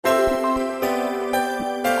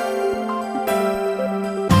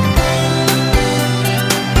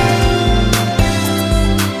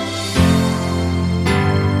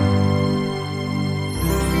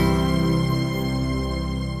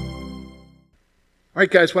All right,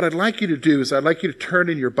 guys, what I'd like you to do is I'd like you to turn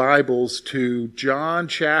in your Bibles to John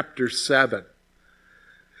chapter 7.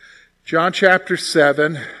 John chapter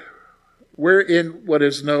 7, we're in what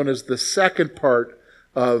is known as the second part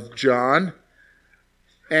of John.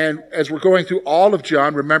 And as we're going through all of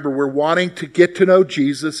John, remember, we're wanting to get to know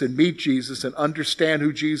Jesus and meet Jesus and understand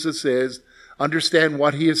who Jesus is, understand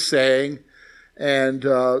what he is saying. And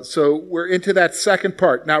so we're into that second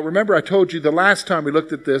part. Now, remember, I told you the last time we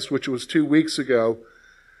looked at this, which was 2 weeks ago,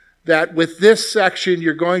 that with this section,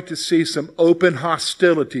 you're going to see some open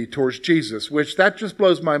hostility towards Jesus, which that just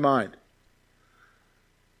blows my mind.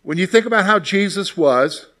 When you think about how Jesus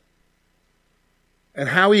was and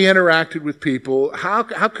how he interacted with people, how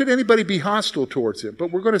could anybody be hostile towards him?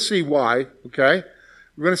 But we're going to see why, okay?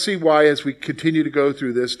 We're going to see why as we continue to go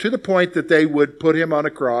through this, to the point that they would put him on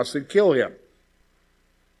a cross and kill him.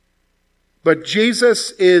 But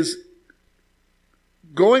Jesus is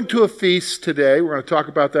going to a feast today. We're going to talk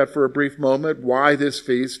about that for a brief moment. Why this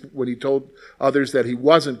feast, when he told others that he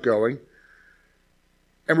wasn't going.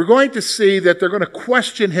 And we're going to see that they're going to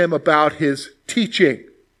question him about his teaching,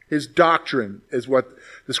 his doctrine, is what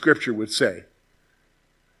the scripture would say.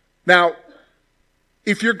 Now,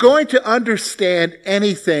 if you're going to understand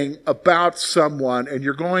anything about someone and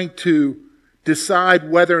you're going to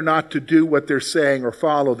decide whether or not to do what they're saying or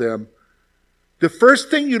follow them, the first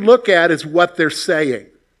thing you look at is what they're saying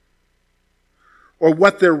or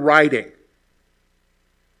what they're writing.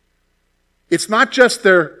 It's not just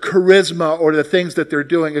their charisma or the things that they're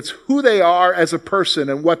doing. It's who they are as a person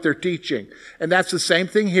and what they're teaching. And that's the same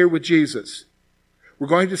thing here with Jesus. We're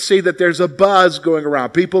going to see that there's a buzz going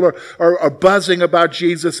around. People are buzzing about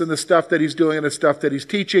Jesus and the stuff that he's doing and the stuff that he's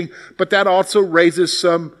teaching. But that also raises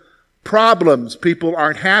some problems. People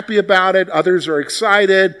aren't happy about it. Others are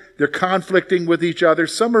excited. They're conflicting with each other.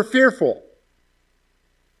 Some are fearful.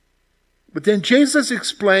 But then Jesus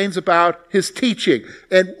explains about his teaching.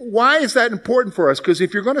 And why is that important for us? Because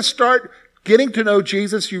if you're going to start getting to know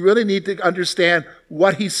Jesus, you really need to understand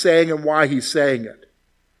what he's saying and why he's saying it.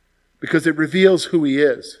 Because it reveals who he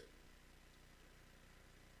is.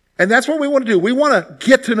 And that's what we want to do. We want to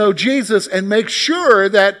get to know Jesus and make sure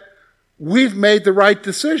that we've made the right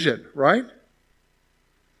decision, right?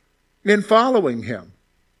 In following him.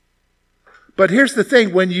 But here's the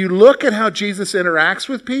thing. When you look at how Jesus interacts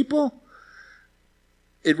with people,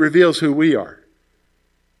 it reveals who we are.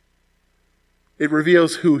 It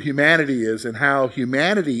reveals who humanity is and how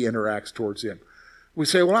humanity interacts towards him. We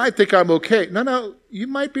say, well, I think I'm okay. No, you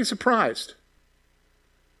might be surprised.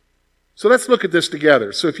 So let's look at this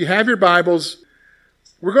together. So if you have your Bibles,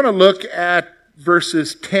 we're going to look at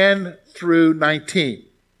verses 10 through 19.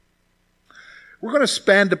 We're going to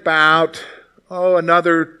spend about,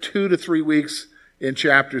 another 2 to 3 weeks in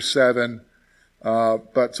chapter 7.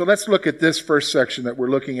 So let's look at this first section that we're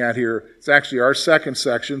looking at here. It's actually our second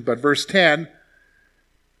section, but verse 10,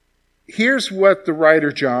 here's what the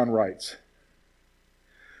writer John writes.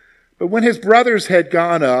 But when his brothers had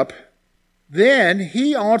gone up, then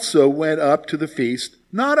he also went up to the feast,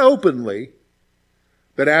 not openly,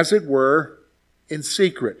 but as it were, in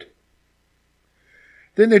secret.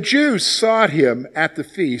 Then the Jews sought him at the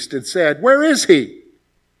feast and said, "Where is he?"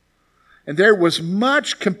 And there was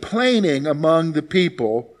much complaining among the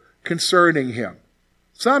people concerning him.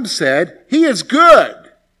 Some said, "He is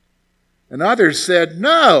good." And others said,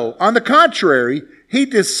 "No, on the contrary, he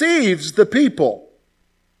deceives the people."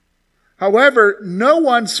 However, no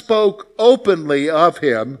one spoke openly of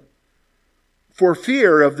him for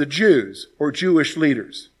fear of the Jews or Jewish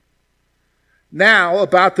leaders. Now,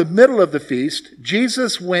 about the middle of the feast,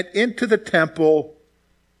 Jesus went into the temple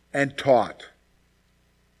and taught.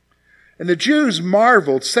 And the Jews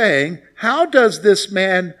marveled, saying, "How does this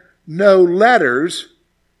man know letters,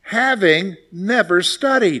 having never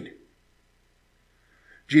studied?"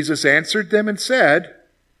 Jesus answered them and said,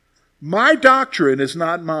 "My doctrine is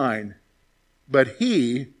not mine, but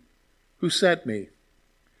he who sent me.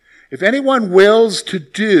 If anyone wills to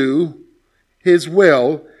do his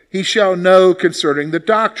will, he shall know concerning the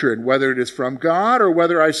doctrine, whether it is from God or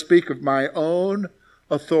whether I speak of my own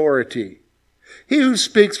authority. He who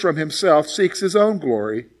speaks from himself seeks his own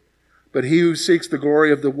glory, but he who seeks the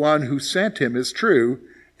glory of the one who sent him is true,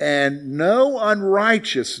 and no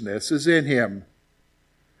unrighteousness is in him.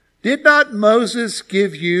 Did not Moses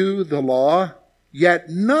give you the law? Yet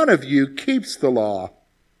none of you keeps the law.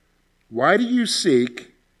 Why do you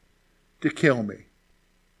seek to kill me?"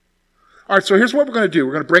 All right, so here's what we're going to do.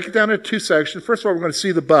 We're going to break it down into two sections. First of all, we're going to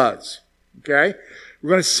see the buzz, okay? We're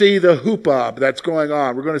going to see the hoopla that's going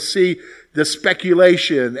on. We're going to see the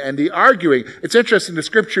speculation and the arguing. It's interesting, the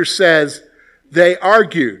scripture says they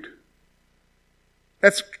argued.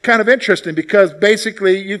 That's kind of interesting because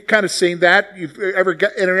basically you've kind of seen that. You've ever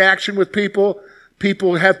got interaction with people.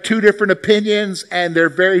 People have two different opinions and they're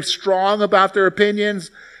very strong about their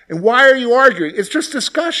opinions. And why are you arguing? It's just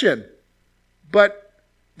discussion. But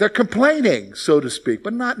they're complaining, so to speak,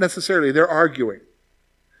 but not necessarily. They're arguing.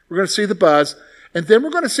 We're going to see the buzz. And then we're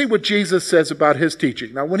going to see what Jesus says about his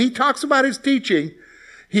teaching. Now, when he talks about his teaching,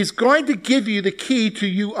 he's going to give you the key to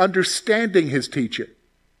you understanding his teaching.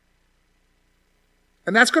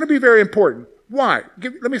 And that's going to be very important. Why?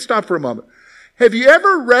 Let me stop for a moment. Have you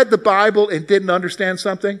ever read the Bible and didn't understand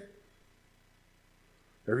something?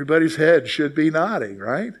 Everybody's head should be nodding,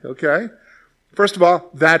 right? Okay. First of all,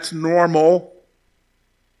 that's normal.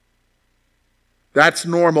 That's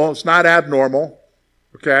normal. It's not abnormal.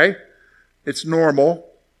 Okay? It's normal.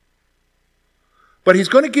 But he's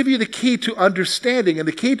going to give you the key to understanding. And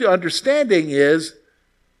the key to understanding is,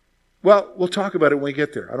 well, we'll talk about it when we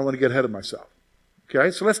get there. I don't want to get ahead of myself. Okay,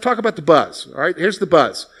 so let's talk about the buzz. All right, here's the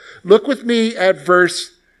buzz. Look with me at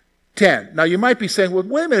verse 10. Now, you might be saying, well,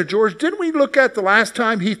 wait a minute, George, didn't we look at the last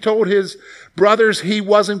time he told his brothers he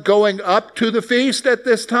wasn't going up to the feast at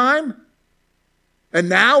this time? And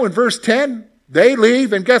now in verse 10, they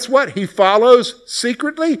leave, and guess what? He follows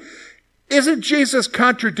secretly. Isn't Jesus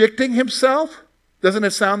contradicting himself? Doesn't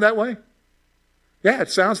it sound that way? Yeah, it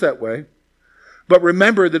sounds that way. But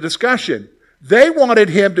remember the discussion. They wanted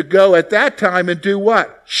him to go at that time and do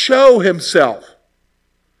what? Show himself.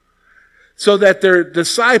 So that their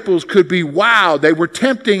disciples could be wowed. They were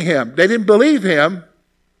tempting him. They didn't believe him.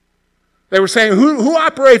 They were saying, who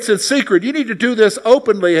operates in secret? You need to do this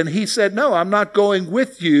openly. And he said, no, I'm not going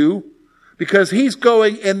with you because he's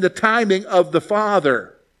going in the timing of the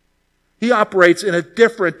Father. He operates in a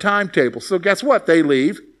different timetable. So guess what? They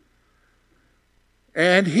leave.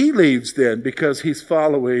 And he leaves then because he's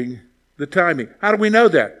following the timing. How do we know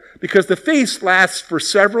that? Because the feast lasts for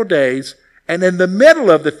several days, and in the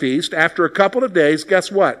middle of the feast, after a couple of days,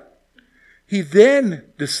 guess what? He then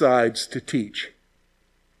decides to teach.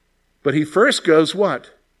 But he first goes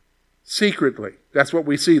what? Secretly. That's what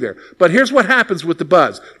we see there. But here's what happens with the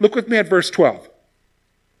buzz. Look with me at verse 12.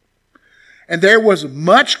 And there was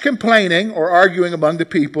much complaining or arguing among the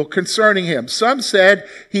people concerning him. Some said,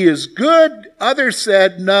 he is good. Others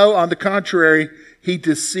said, no, on the contrary, he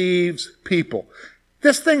deceives people.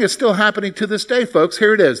 This thing is still happening to this day, folks.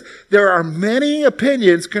 Here it is. There are many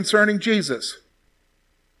opinions concerning Jesus.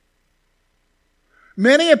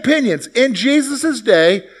 Many opinions in Jesus'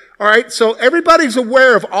 day. All right, so everybody's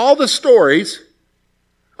aware of all the stories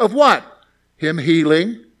of what? Him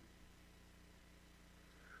healing,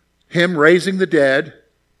 him raising the dead,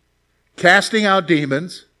 casting out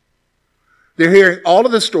demons. They're hearing all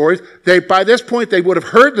of the stories. By this point, they would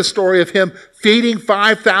have heard the story of him feeding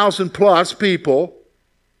 5,000 plus people.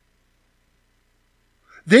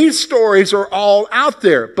 These stories are all out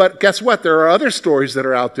there. But guess what? There are other stories that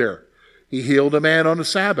are out there. He healed a man on the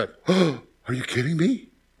Sabbath. Oh, are you kidding me?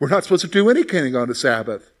 We're not supposed to do anything on the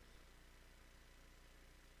Sabbath.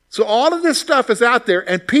 So all of this stuff is out there,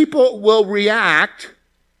 and people will react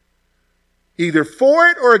either for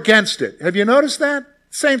it or against it. Have you noticed that?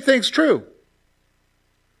 Same thing's true.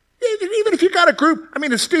 Even if you got a group, I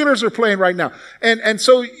mean, the Steelers are playing right now. And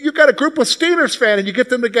so you got a group of Steelers fans and you get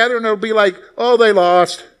them together and it'll be like, oh, they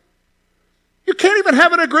lost. You can't even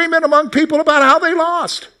have an agreement among people about how they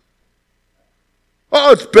lost.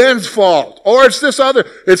 Oh, it's Ben's fault. Or it's this other,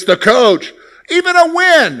 it's the coach. Even a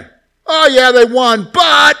win. Oh, yeah, they won,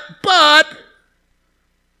 but.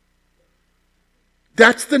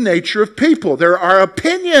 That's the nature of people. There are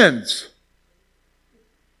opinions.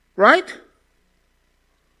 Right?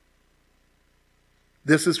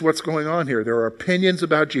 This is what's going on here. There are opinions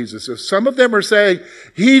about Jesus. So some of them are saying,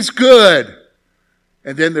 he's good.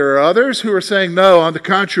 And then there are others who are saying, no, on the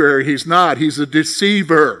contrary, he's not. He's a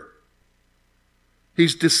deceiver.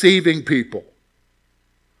 He's deceiving people.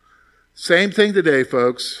 Same thing today,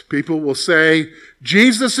 folks. People will say,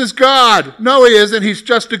 Jesus is God. No, he isn't. He's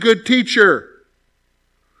just a good teacher.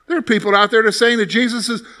 There are people out there that are saying that Jesus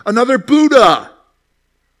is another Buddha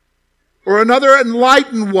or another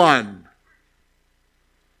enlightened one.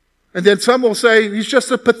 And then some will say he's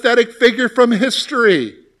just a pathetic figure from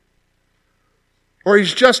history. Or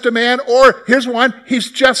he's just a man. Or, here's one, he's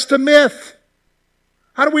just a myth.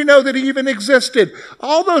 How do we know that he even existed?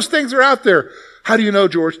 All those things are out there. How do you know,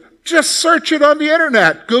 George? Just search it on the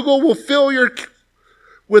internet. Google will fill you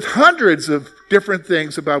with hundreds of different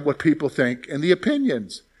things about what people think and the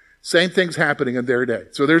opinions. Same thing's happening in their day.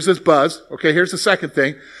 So there's this buzz. Okay, here's the second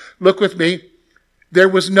thing. Look with me. There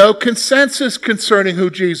was no consensus concerning who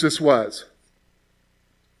Jesus was.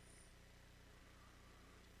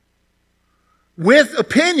 with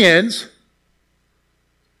opinions,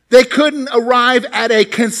 they couldn't arrive at a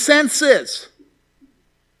consensus.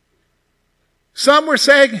 Some were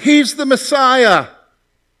saying he's the Messiah.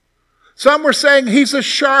 Some were saying he's a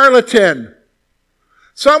charlatan.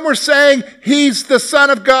 Some were saying he's the Son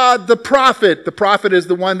of God, the prophet. The prophet is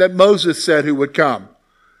the one that Moses said who would come.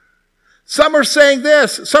 Some are saying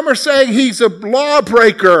this. Some are saying he's a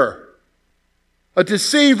lawbreaker, a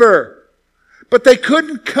deceiver. But they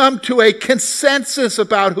couldn't come to a consensus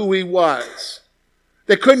about who he was.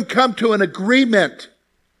 They couldn't come to an agreement.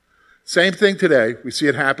 Same thing today. We see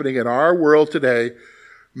it happening in our world today.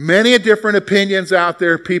 Many different opinions out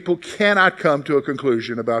there. People cannot come to a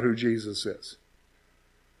conclusion about who Jesus is.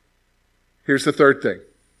 Here's the third thing.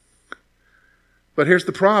 But here's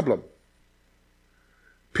the problem.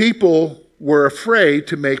 People were afraid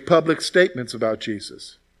to make public statements about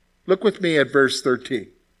Jesus. Look with me at verse 13.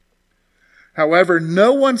 However,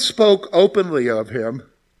 no one spoke openly of him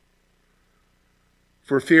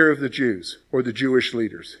for fear of the Jews or the Jewish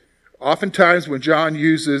leaders. Oftentimes when John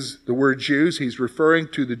uses the word Jews, he's referring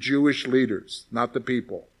to the Jewish leaders, not the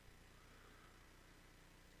people.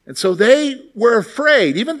 And so they were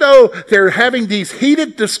afraid, even though they're having these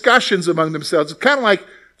heated discussions among themselves. It's kind of like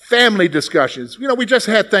family discussions. You know, we just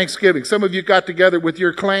had Thanksgiving. Some of you got together with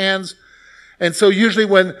your clans. And so usually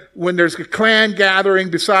when there's a clan gathering,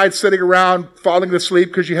 besides sitting around falling asleep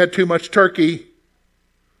because you had too much turkey,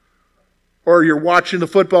 or you're watching the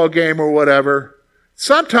football game or whatever,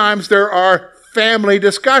 sometimes there are family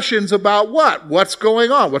discussions about what? What's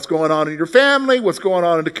going on? What's going on in your family? What's going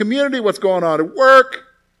on in the community? What's going on at work?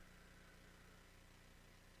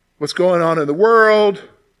 What's going on in the world?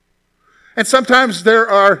 And sometimes there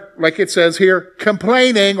are, like it says here,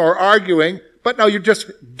 complaining or arguing, but no, you're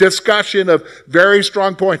just discussion of very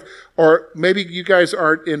strong points. Or maybe you guys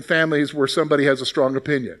aren't in families where somebody has a strong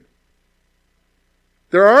opinion.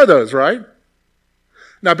 There are those, right?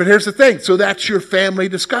 Now, but here's the thing. So that's your family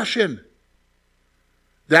discussion.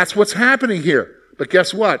 That's what's happening here. But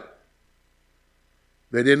guess what?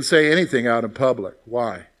 They didn't say anything out in public.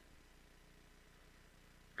 Why?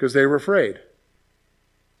 Because they were afraid.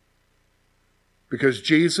 Because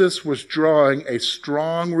Jesus was drawing a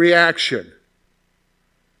strong reaction.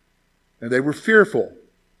 And they were fearful.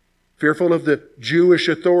 Fearful of the Jewish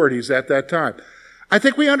authorities at that time. I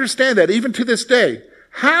think we understand that even to this day.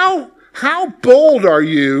 How bold are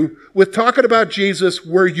you with talking about Jesus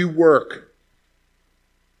where you work?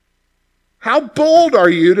 How bold are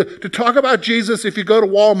you to talk about Jesus if you go to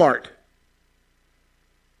Walmart?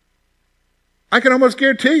 I can almost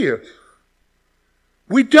guarantee you.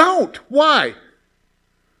 We don't. Why?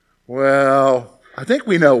 Well, I think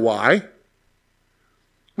we know why.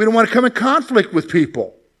 We don't want to come in conflict with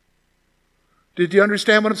people. Did you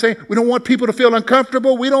understand what I'm saying? We don't want people to feel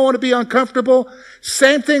uncomfortable. We don't want to be uncomfortable.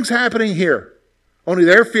 Same thing's happening here. Only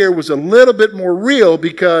their fear was a little bit more real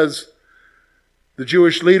because the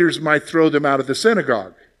Jewish leaders might throw them out of the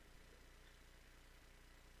synagogue.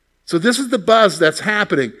 So this is the buzz that's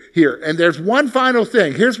happening here. And there's one final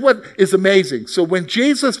thing. Here's what is amazing. So when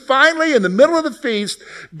Jesus finally, in the middle of the feast,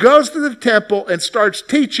 goes to the temple and starts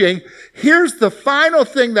teaching, here's the final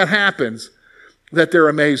thing that happens that they're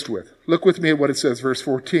amazed with. Look with me at what it says, verse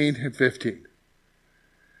 14 and 15.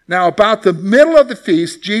 Now, about the middle of the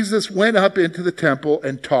feast, Jesus went up into the temple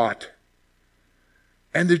and taught.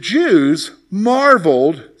 And the Jews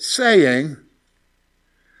marveled, saying,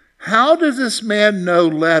 "How does this man know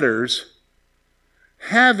letters,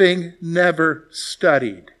 having never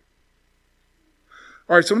studied?"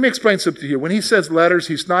 All right, so let me explain something to you. When he says letters,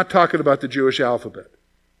 he's not talking about the Jewish alphabet.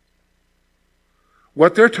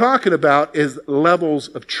 What they're talking about is levels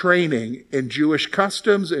of training in Jewish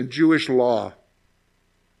customs and Jewish law.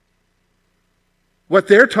 What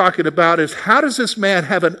they're talking about is how does this man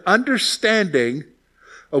have an understanding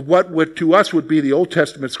of what would to us would be the Old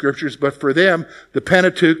Testament scriptures, but for them, the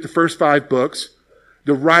Pentateuch, the first 5 books,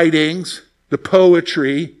 the writings, the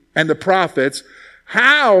poetry, and the prophets.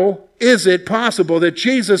 How is it possible that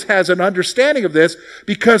Jesus has an understanding of this?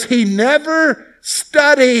 Because he never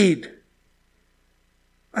studied.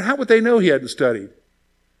 And how would they know he hadn't studied?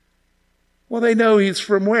 Well, they know he's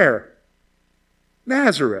from where?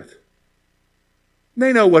 Nazareth.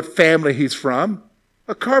 They know what family he's from.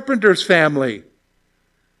 A carpenter's family.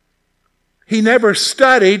 He never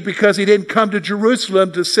studied because he didn't come to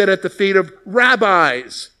Jerusalem to sit at the feet of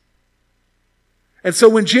rabbis. And so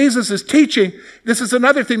when Jesus is teaching, this is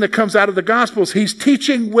another thing that comes out of the Gospels. He's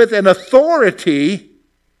teaching with an authority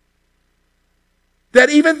that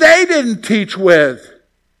even they didn't teach with.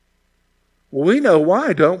 Well, we know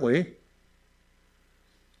why, don't we?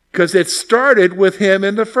 Because it started with him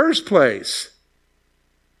in the first place.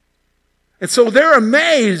 And so they're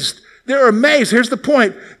amazed. They're amazed. Here's the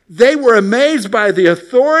point. They were amazed by the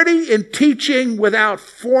authority in teaching without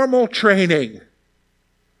formal training.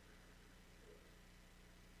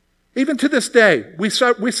 Even to this day, we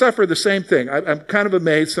suffer the same thing. I'm kind of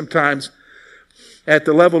amazed sometimes at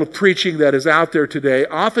the level of preaching that is out there today.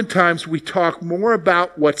 Oftentimes we talk more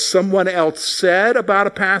about what someone else said about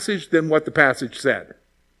a passage than what the passage said.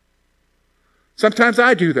 Sometimes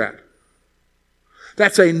I do that.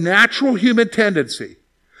 That's a natural human tendency,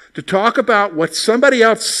 to talk about what somebody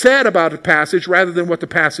else said about a passage rather than what the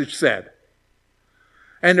passage said.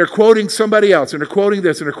 And they're quoting somebody else, and they're quoting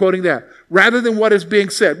this, and they're quoting that, rather than what is being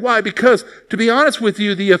said. Why? Because, to be honest with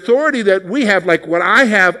you, the authority that we have, like what I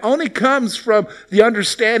have, only comes from the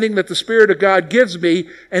understanding that the Spirit of God gives me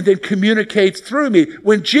and then communicates through me.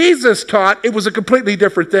 When Jesus taught, it was a completely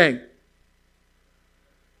different thing.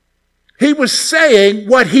 He was saying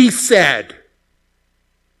what he said.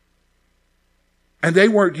 And they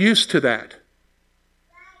weren't used to that.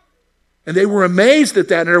 And they were amazed at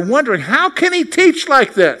that, and they're wondering, how can he teach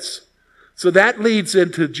like this? So that leads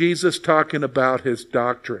into Jesus talking about his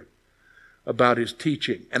doctrine, about his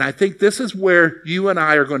teaching. And I think this is where you and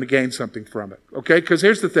I are going to gain something from it. Okay? Because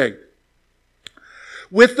here's the thing.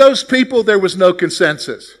 With those people, there was no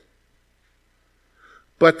consensus.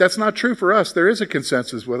 But that's not true for us. There is a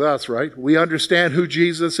consensus with us, right? We understand who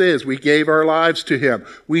Jesus is. We gave our lives to him.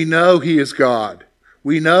 We know he is God.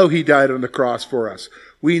 We know he died on the cross for us.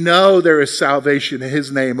 We know there is salvation in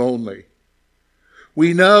his name only.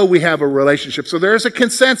 We know we have a relationship. So there's a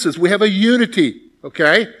consensus. We have a unity,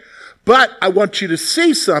 okay? But I want you to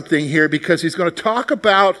see something here, because he's going to talk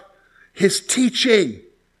about his teaching.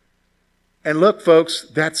 And look, folks,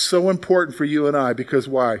 that's so important for you and I, because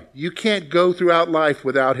why? You can't go throughout life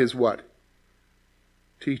without his what?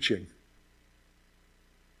 Teaching.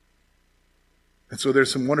 And so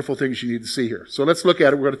there's some wonderful things you need to see here. So let's look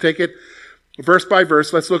at it. We're going to take it verse by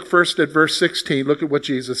verse. Let's look first at verse 16. Look at what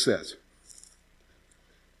Jesus says.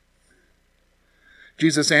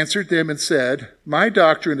 Jesus answered them and said, "My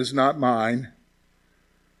doctrine is not mine,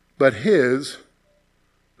 but his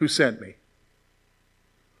who sent me."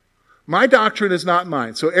 My doctrine is not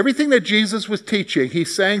mine. So everything that Jesus was teaching,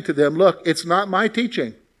 he's saying to them, look, it's not my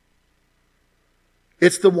teaching.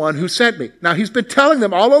 It's the one who sent me. Now, he's been telling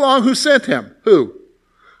them all along who sent him. Who?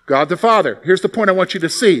 God the Father. Here's the point I want you to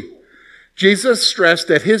see. Jesus stressed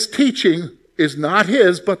that his teaching is not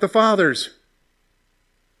his, but the Father's.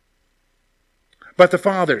 But the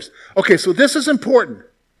Father's. Okay, so this is important.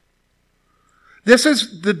 This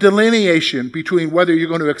is the delineation between whether you're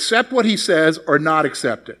going to accept what he says or not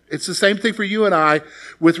accept it. It's the same thing for you and I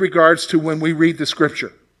with regards to when we read the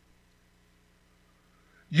Scripture.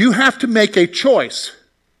 You have to make a choice.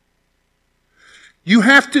 You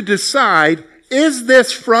have to decide, is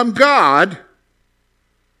this from God,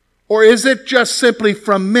 or is it just simply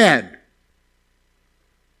from men?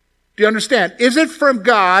 Do you understand? Is it from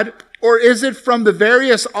God, or is it from the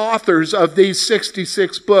various authors of these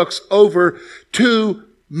 66 books over 2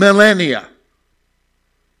 millennia?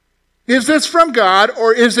 Is this from God,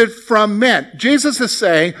 or is it from men? Jesus is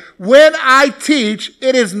saying, when I teach,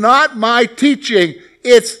 it is not my teaching.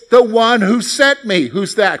 It's the one who sent me.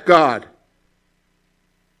 Who's that? God.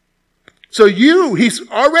 So he's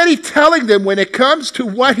already telling them when it comes to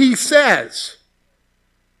what he says,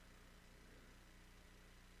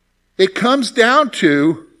 it comes down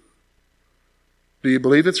to, do you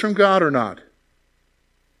believe it's from God or not?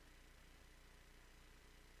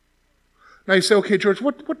 Now you say, okay, George,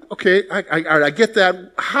 okay, I get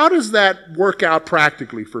that. How does that work out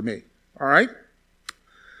practically for me? All right?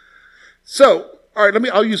 So, all right,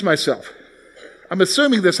 I'll use myself. I'm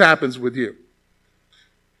assuming this happens with you.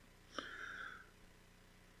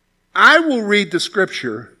 I will read the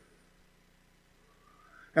Scripture,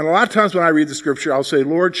 and a lot of times when I read the Scripture, I'll say,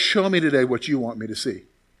 Lord, show me today what you want me to see.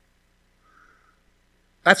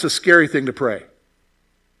 That's a scary thing to pray.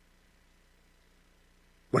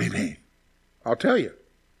 What do you mean? I'll tell you.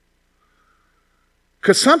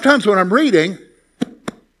 Because sometimes when I'm reading,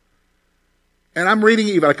 and I'm reading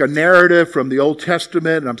even like a narrative from the Old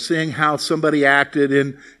Testament, and I'm seeing how somebody acted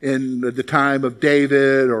in the time of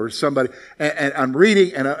David or somebody, and I'm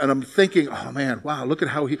reading and I'm thinking, oh man, wow, look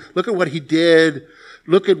at what he did,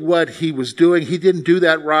 look at what he was doing. He didn't do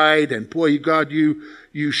that right, and boy, God,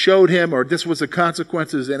 you showed him, or this was the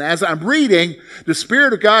consequences. And as I'm reading, the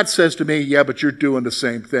Spirit of God says to me, yeah, but you're doing the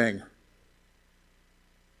same thing.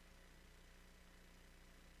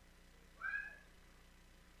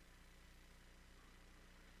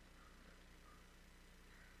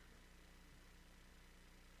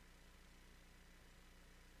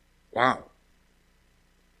 Wow.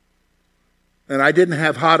 and I didn't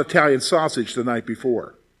have hot Italian sausage the night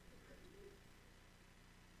before.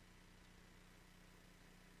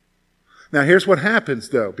 Now here's what happens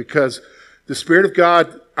though, because the Spirit of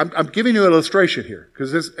God, I'm giving you an illustration here,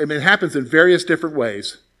 because it happens in various different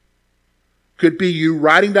ways. Could be you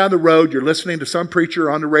riding down the road, you're listening to some preacher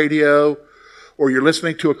on the radio, or you're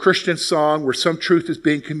listening to a Christian song where some truth is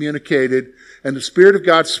being communicated, and the Spirit of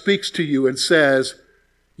God speaks to you and says,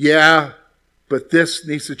 yeah, but this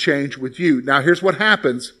needs to change with you. Now here's what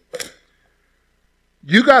happens.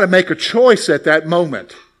 You got to make a choice at that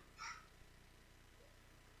moment.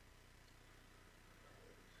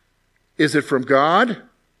 Is it from God?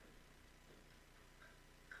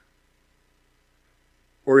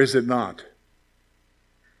 Or is it not?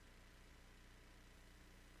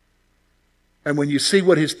 And when you see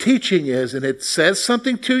what his teaching is and it says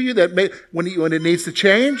something to you that when it needs to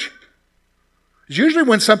change, it's usually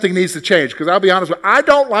when something needs to change. Because I'll be honest with you, I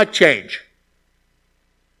don't like change.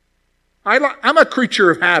 I'm a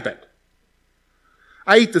creature of habit.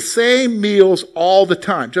 I eat the same meals all the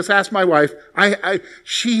time. Just ask my wife.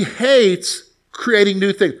 She hates creating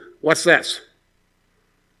new things. What's this?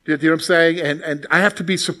 Do you know what I'm saying? And I have to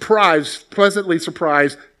be surprised, pleasantly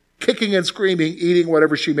surprised, kicking and screaming, eating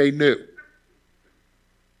whatever she made new.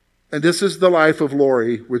 And this is the life of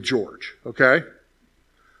Lori with George, okay?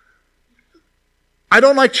 I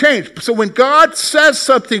don't like change. So when God says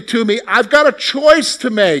something to me, I've got a choice to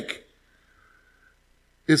make.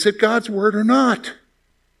 Is it God's word or not?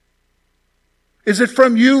 Is it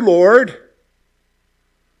from you, Lord?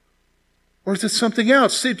 Or is it something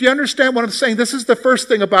else? See, do you understand what I'm saying? This is the first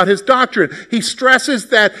thing about his doctrine. He stresses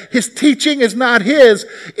that his teaching is not his,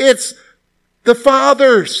 it's the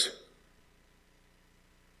Father's.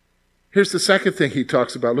 Here's the second thing he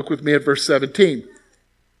talks about. Look with me at verse 17.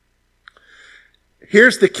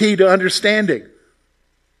 Here's the key to understanding.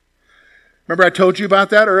 Remember I told you about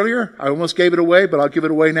that earlier? I almost gave it away, but I'll give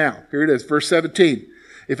it away now. Here it is, verse 17.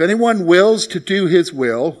 If anyone wills to do his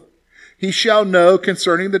will, he shall know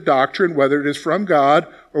concerning the doctrine whether it is from God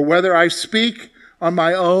or whether I speak on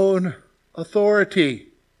my own authority.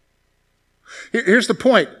 Here's the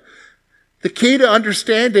point. The key to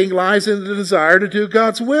understanding lies in the desire to do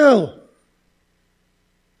God's will.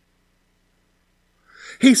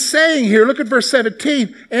 He's saying here, look at verse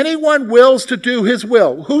 17, anyone wills to do his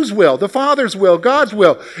will. Whose will? The Father's will, God's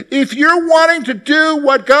will. If you're wanting to do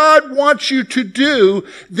what God wants you to do,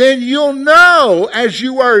 then you'll know as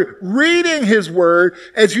you are reading his word,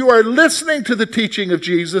 as you are listening to the teaching of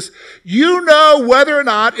Jesus, you know whether or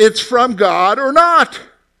not it's from God or not.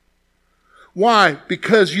 Why?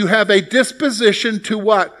 Because you have a disposition to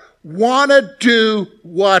what? Want to do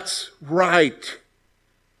what's right.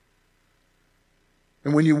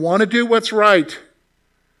 And when you want to do what's right,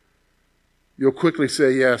 you'll quickly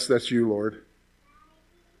say, yes, that's you, Lord.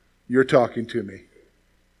 You're talking to me.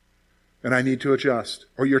 And I need to adjust.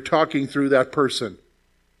 Or you're talking through that person.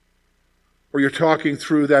 Or you're talking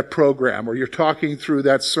through that program. Or you're talking through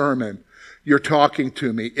that sermon. You're talking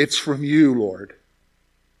to me. It's from you, Lord.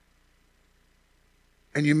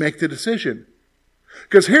 And you make the decision.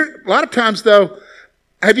 Because here, a lot of times though,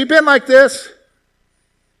 have you been like this?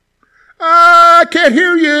 I can't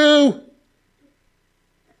hear you.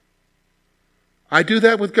 I do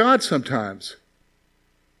that with God sometimes.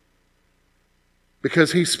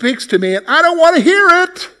 Because he speaks to me and I don't want to hear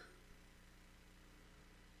it.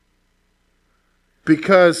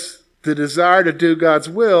 Because the desire to do God's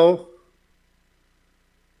will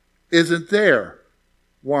isn't there.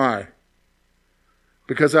 Why?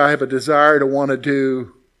 Because I have a desire to want to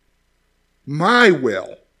do my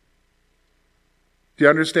will. Do you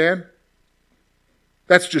understand?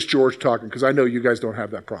 That's just George talking, because I know you guys don't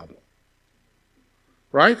have that problem.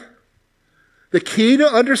 Right? The key to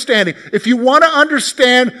understanding, if you want to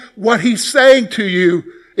understand what he's saying to you,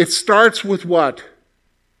 it starts with what?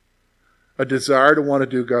 A desire to want to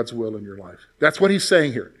do God's will in your life. That's what he's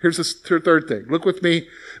saying here. Here's the third thing. Look with me,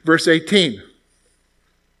 verse 18.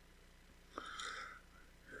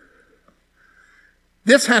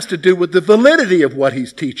 This has to do with the validity of what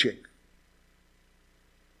he's teaching.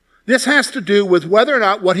 This has to do with whether or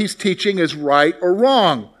not what he's teaching is right or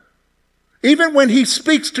wrong. Even when he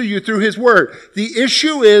speaks to you through his word, the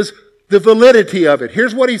issue is the validity of it.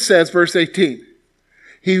 Here's what he says, verse 18.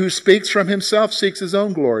 He who speaks from himself seeks his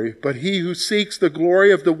own glory, but he who seeks the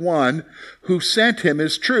glory of the one who sent him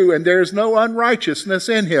is true, and there is no unrighteousness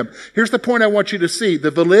in him. Here's the point I want you to see.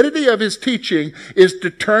 The validity of his teaching is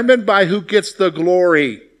determined by who gets the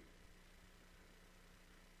glory.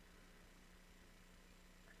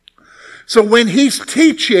 So when he's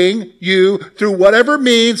teaching you through whatever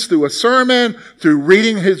means, through a sermon, through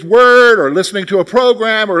reading his word, or listening to a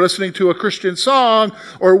program, or listening to a Christian song,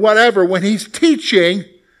 or whatever, when he's teaching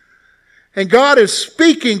and God is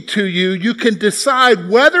speaking to you, you can decide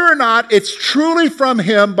whether or not it's truly from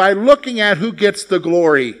him by looking at who gets the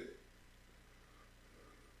glory.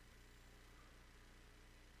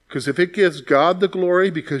 Because if it gives God the glory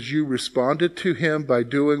because you responded to him by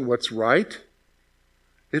doing what's right,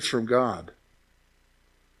 it's from God.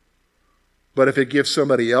 But if it gives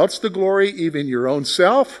somebody else the glory, even your own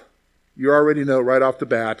self, you already know right off the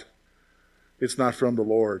bat, it's not from the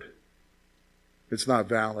Lord. It's not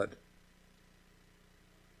valid.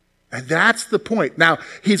 And that's the point. Now,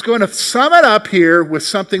 he's going to sum it up here with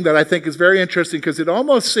something that I think is very interesting because it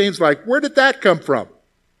almost seems like, where did that come from?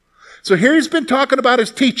 So here he's been talking about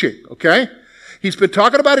his teaching, okay? He's been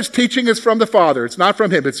talking about his teaching is from the Father. It's not from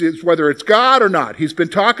him. It's whether it's God or not. He's been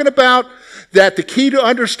talking about that the key to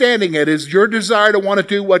understanding it is your desire to want to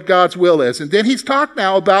do what God's will is. And then he's talked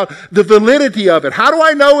now about the validity of it. How do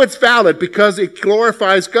I know it's valid? Because it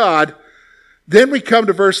glorifies God. Then we come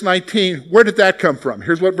to verse 19. Where did that come from?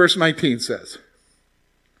 Here's what verse 19 says.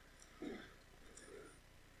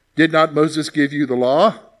 Did not Moses give you the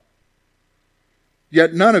law?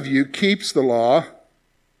 Yet none of you keeps the law.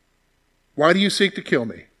 Why do you seek to kill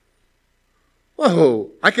me?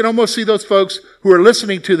 Whoa, I can almost see those folks who are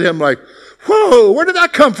listening to them like, whoa, where did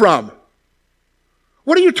that come from?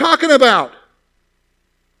 What are you talking about?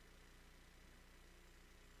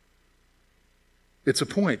 It's a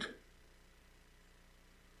point.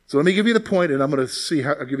 So let me give you the point, and I'm going to see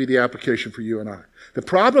how I'll give you the application for you and I. The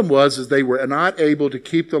problem was they were not able to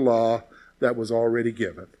keep the law that was already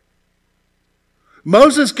given.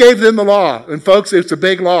 Moses gave them the law. And folks, it's a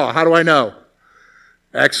big law. How do I know?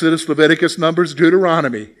 Exodus, Leviticus, Numbers,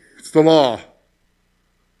 Deuteronomy. It's the law.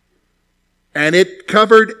 And it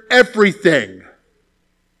covered everything.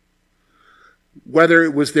 Whether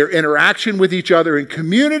it was their interaction with each other in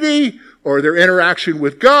community or their interaction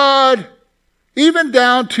with God, even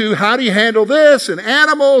down to how do you handle this and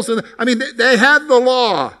animals. And I mean, they had the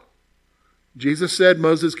law. Jesus said,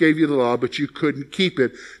 Moses gave you the law, but you couldn't keep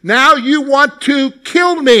it. Now you want to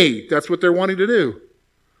kill me. That's what they're wanting to do.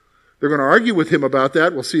 They're going to argue with him about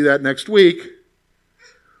that. We'll see that next week.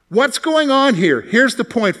 What's going on here? Here's the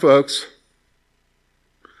point, folks.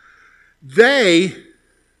 They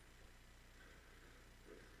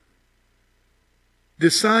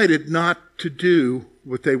decided not to do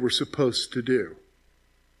what they were supposed to do,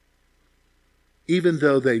 even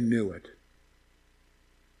though they knew it.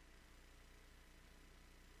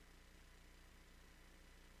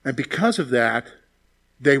 And because of that,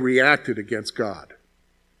 they reacted against God.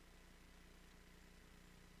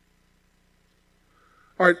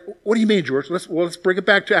 All right, what do you mean, George? Let's bring it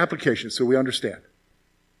back to application so we understand.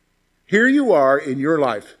 Here you are in your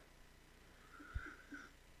life.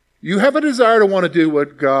 You have a desire to want to do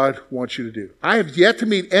what God wants you to do. I have yet to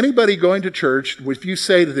meet anybody going to church, if you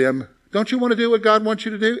say to them, don't you want to do what God wants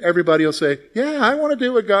you to do? Everybody will say, yeah, I want to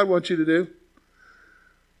do what God wants you to do.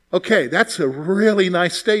 Okay, that's a really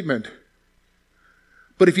nice statement.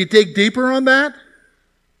 But if you dig deeper on that,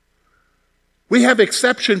 we have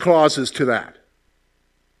exception clauses to that.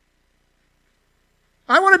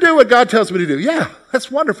 I want to do what God tells me to do. Yeah,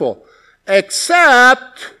 that's wonderful.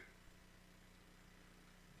 Except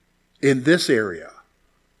in this area,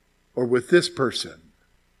 or with this person,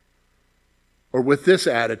 or with this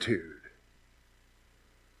attitude.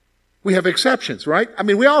 We have exceptions, right? I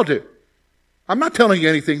mean, we all do. I'm not telling you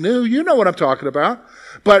anything new. You know what I'm talking about.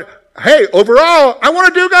 But, hey, overall, I want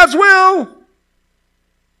to do God's will.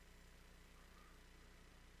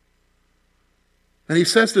 And he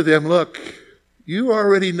says to them, look, you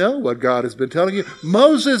already know what God has been telling you.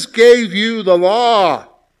 Moses gave you the law.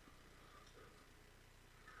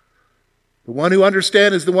 The one who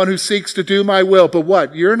understands is the one who seeks to do my will. But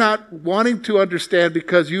what? You're not wanting to understand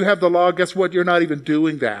because you have the law. Guess what? You're not even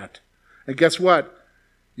doing that. And guess what?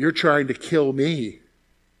 You're trying to kill me.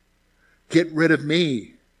 Get rid of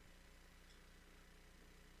me.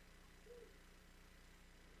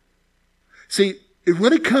 See, it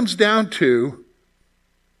really comes down to,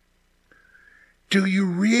 do you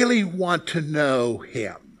really want to know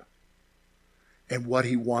him and what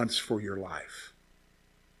he wants for your life?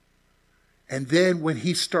 And then when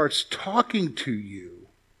he starts talking to you,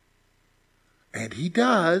 and he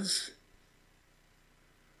does,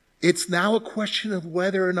 it's now a question of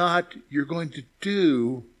whether or not you're going to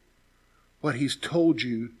do what he's told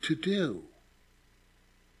you to do.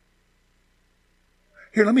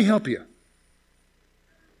 Here, let me help you.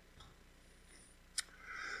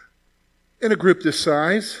 In a group this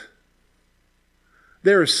size,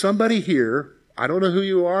 There is somebody here, I don't know who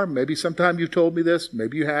you are, maybe sometime you've told me this,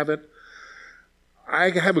 maybe you haven't. I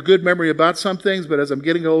have a good memory about some things, but as I'm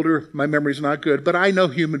getting older, my memory's not good. But I know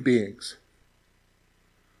human beings.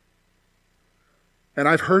 And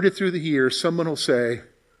I've heard it through the years. Someone will say,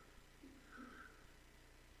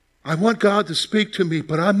 I want God to speak to me,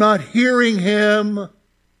 but I'm not hearing Him.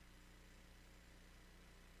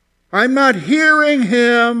 I'm not hearing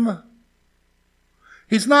Him.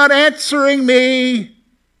 He's not answering me.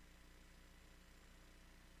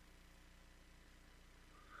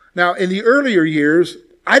 Now, in the earlier years,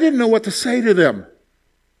 I didn't know what to say to them.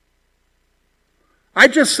 I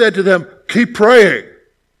just said to them, keep praying.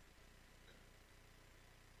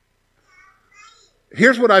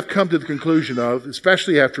 Here's what I've come to the conclusion of,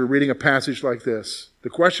 especially after reading a passage like this. The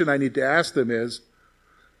question I need to ask them is,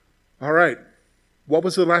 all right, what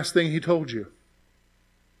was the last thing He told you?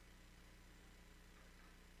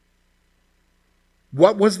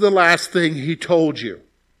 What was the last thing He told you?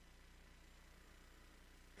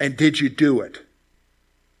 And did you do it?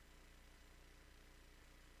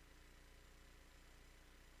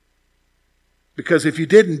 Because if you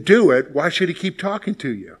didn't do it, why should He keep talking to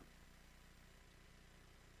you?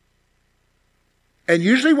 And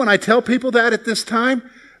usually when I tell people that at this time,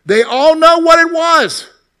 they all know what it was.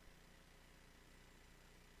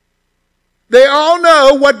 They all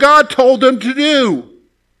know what God told them to do.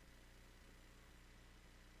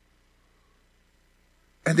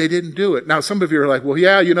 And they didn't do it. Now, some of you are like, well,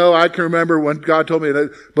 yeah, I can remember when God told me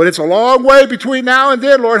that, but it's a long way between now and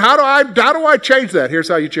then, Lord. How do I change that? Here's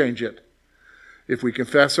how you change it. If we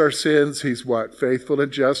confess our sins, He's what? Faithful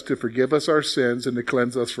and just to forgive us our sins and to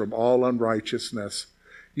cleanse us from all unrighteousness.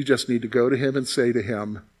 You just need to go to Him and say to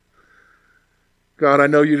Him, God, I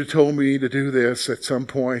know you told me to do this at some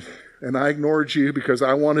point, and I ignored you because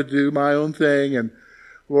I want to do my own thing. And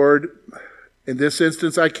Lord, in this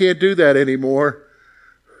instance, I can't do that anymore.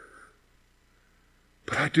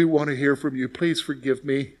 But I do want to hear from you. Please forgive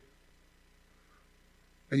me.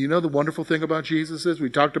 And you know the wonderful thing about Jesus is, we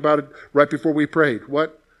talked about it right before we prayed.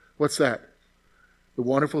 What's that? The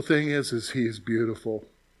wonderful thing is He is beautiful.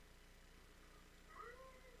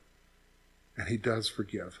 And He does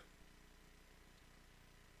forgive.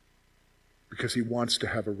 Because He wants to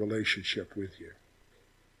have a relationship with you.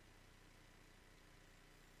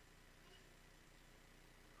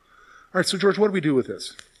 All right, so George, what do we do with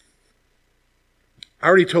this? I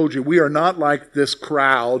already told you, we are not like this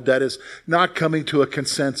crowd that is not coming to a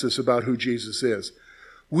consensus about who Jesus is.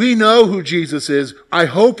 We know who Jesus is. I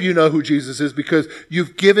hope you know who Jesus is because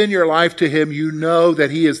you've given your life to Him. You know that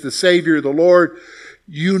He is the Savior, the Lord.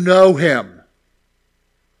 You know Him.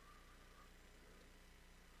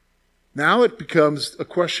 Now it becomes a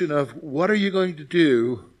question of what are you going to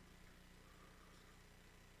do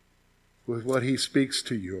with what He speaks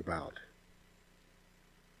to you about?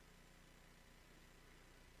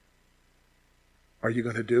 Are you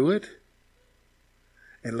going to do it?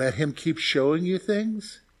 And let Him keep showing you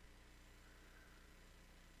things?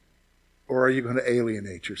 Or are you going to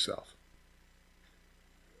alienate yourself?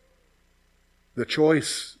 The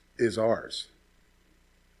choice is ours.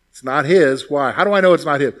 It's not His. Why? How do I know it's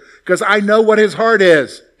not His? Because I know what His heart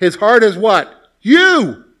is. His heart is what?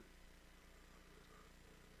 You!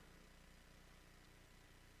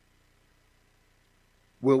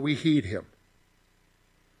 Will we heed Him?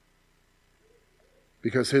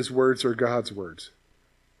 Because His words are God's words.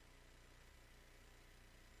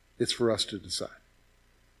 It's for us to decide.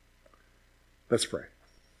 Let's pray.